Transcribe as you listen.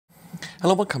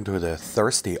Hello, welcome to the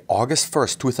Thursday, August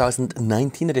 1st,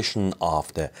 2019 edition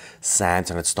of the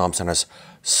SANS Internet Storm Center's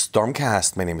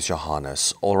Stormcast. My name is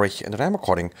Johannes Ulrich and I'm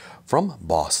recording from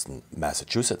Boston,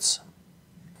 Massachusetts.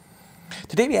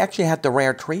 Today we actually had the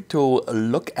rare treat to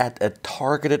look at a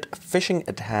targeted phishing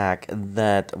attack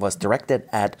that was directed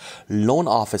at loan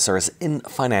officers in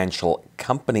financial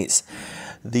companies.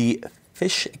 The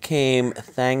phish came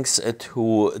thanks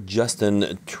to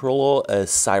Justin Trullo, a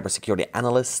cybersecurity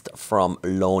analyst from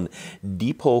Loan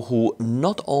Depot, who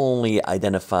not only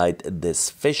identified this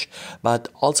phish, but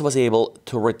also was able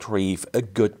to retrieve a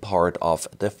good part of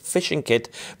the phishing kit,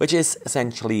 which is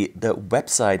essentially the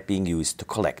website being used to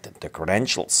collect the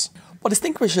credentials. What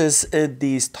distinguishes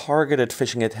these targeted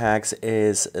phishing attacks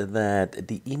is that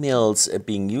the emails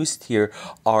being used here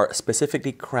are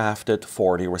specifically crafted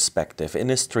for the respective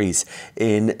industries.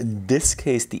 In this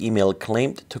case, the email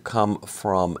claimed to come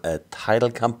from a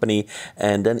title company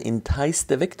and then entice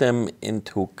the victim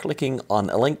into clicking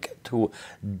on a link to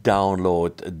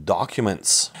download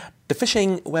documents. The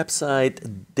phishing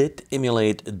website did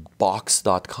emulate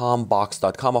Box.com.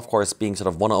 Box.com, of course, being sort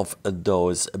of one of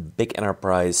those big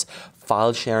enterprise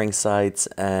file sharing sites,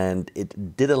 and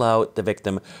it did allow the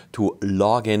victim to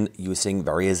log in using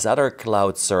various other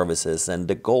cloud services. And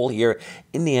the goal here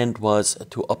in the end was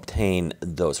to obtain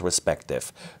those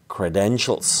respective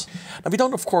credentials. Now, we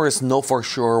don't, of course, know for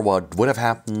sure what would have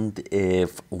happened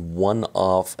if one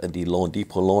of the Loan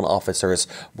Depot loan officers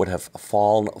would have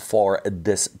fallen for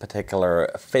this particular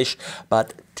phish,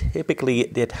 but typically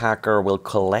the attacker will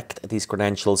collect these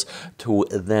credentials to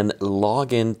then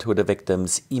log into the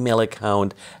victim's email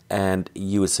account and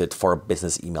use it for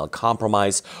business email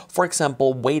compromise. For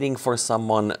example, waiting for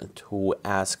someone to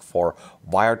ask for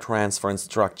wire transfer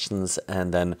instructions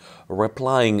and then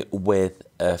replying with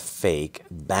a fake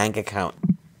bank account.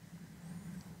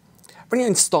 When you're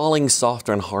installing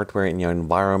software and hardware in your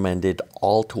environment, it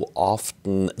all too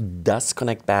often does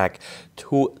connect back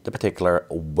to the particular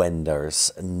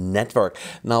vendor's network.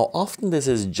 Now, often this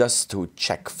is just to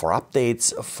check for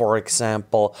updates, for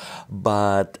example,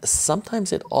 but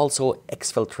sometimes it also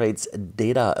exfiltrates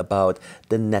data about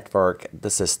the network the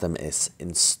system is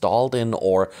installed in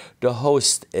or the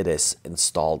host it is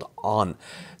installed on.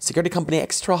 Security company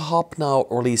ExtraHop now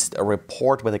released a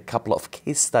report with a couple of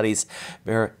case studies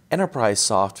where enterprise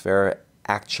software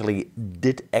actually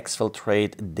did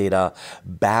exfiltrate data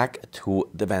back to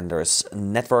the vendor's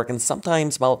network. And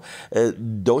sometimes,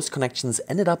 those connections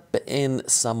ended up in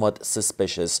somewhat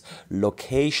suspicious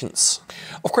locations.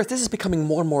 Of course, this is becoming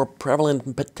more and more prevalent,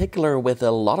 in particular with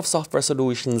a lot of software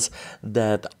solutions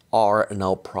that are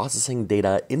now processing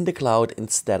data in the cloud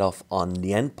instead of on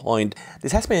the endpoint.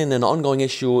 This has been an ongoing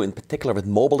issue, in particular with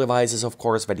mobile devices, of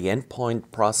course, where the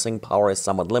endpoint processing power is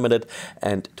somewhat limited,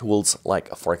 and tools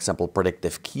like, for example,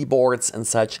 predictive keyboards and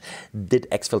such did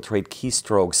exfiltrate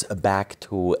keystrokes back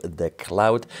to the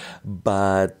cloud.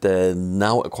 But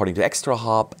now, according to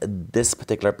ExtraHop, this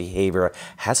particular behavior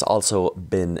has also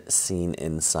been seen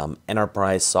in some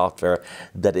enterprise software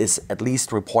that is at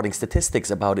least reporting statistics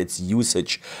about its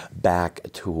usage back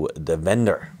to the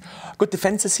vendor. Good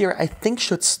defenses here, I think,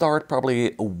 should start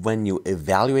probably when you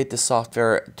evaluate the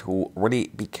software to really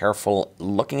be careful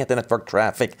looking at the network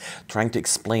traffic, trying to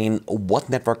explain what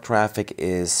network traffic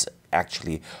is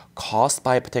actually caused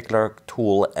by a particular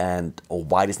tool and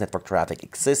why this network traffic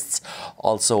exists.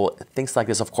 Also, things like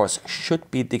this, of course,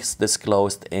 should be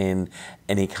disclosed in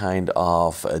any kind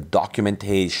of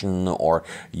documentation or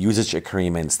usage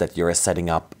agreements that you're setting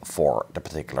up for the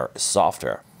particular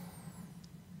software.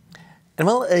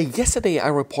 And yesterday I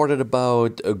reported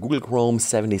about Google Chrome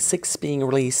 76 being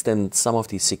released and some of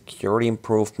the security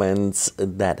improvements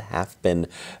that have been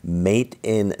made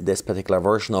in this particular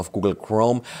version of Google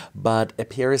Chrome, but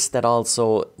appears that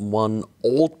also one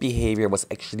old behavior was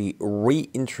actually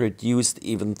reintroduced,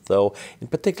 even though in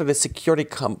particular the security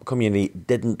community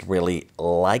didn't really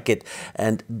like it.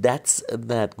 And that's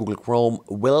that Google Chrome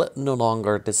will no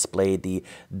longer display the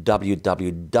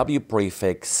www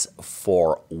prefix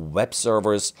for web servers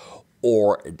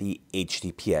or the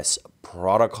HTTPS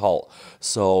protocol.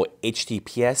 So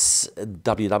HTTPS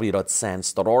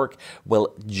www.sans.org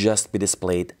will just be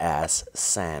displayed as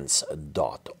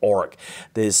sans.org.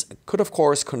 This could, of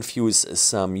course, confuse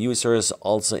some users.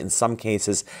 Also, in some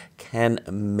cases, can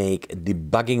make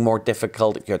debugging more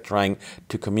difficult if you're trying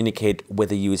to communicate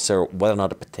with a user whether or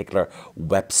not a particular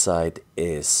website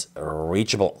is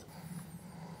reachable.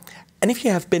 And if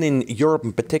you have been in Europe,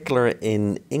 in particular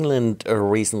in England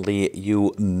recently,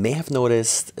 you may have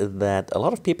noticed that a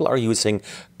lot of people are using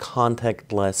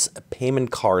contactless payment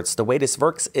cards. The way this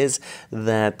works is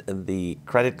that the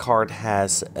credit card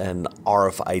has an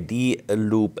RFID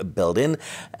loop built in,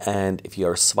 and if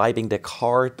you're swiping the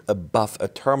card above a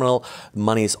terminal,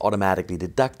 money is automatically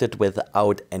deducted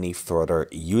without any further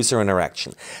user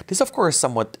interaction. This is, of course,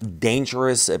 somewhat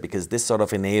dangerous because this sort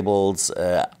of enables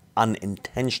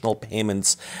unintentional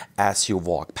payments as you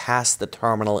walk past the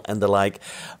terminal and the like,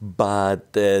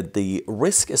 but the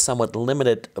risk is somewhat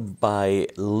limited by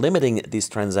limiting these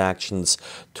transactions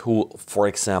to, for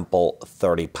example,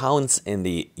 £30 in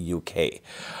the UK.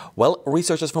 Well,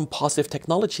 researchers from Positive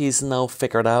Technologies now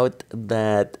figured out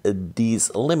that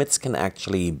these limits can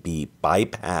actually be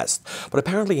bypassed. What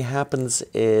apparently happens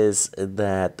is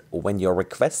that when you're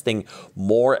requesting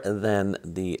more than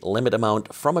the limit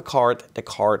amount from a card, the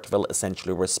card will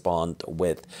essentially respond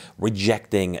with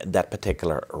rejecting that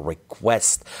particular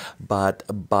request. But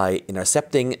by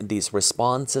intercepting these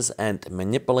responses and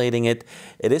manipulating it,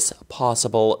 it is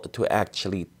possible to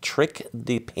actually trick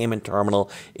the payment terminal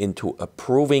into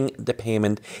approving the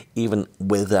payment even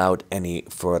without any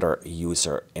further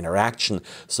user interaction.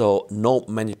 So no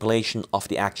manipulation of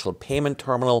the actual payment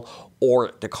terminal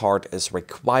or the card is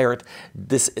required.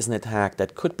 This is an attack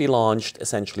that could be launched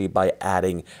essentially by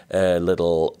adding a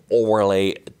little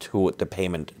overlay to the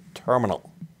payment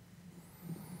terminal.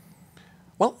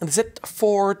 Well, that's it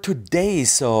for today.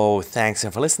 So thanks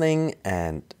for listening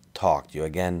and talk to you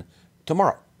again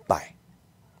tomorrow. Bye.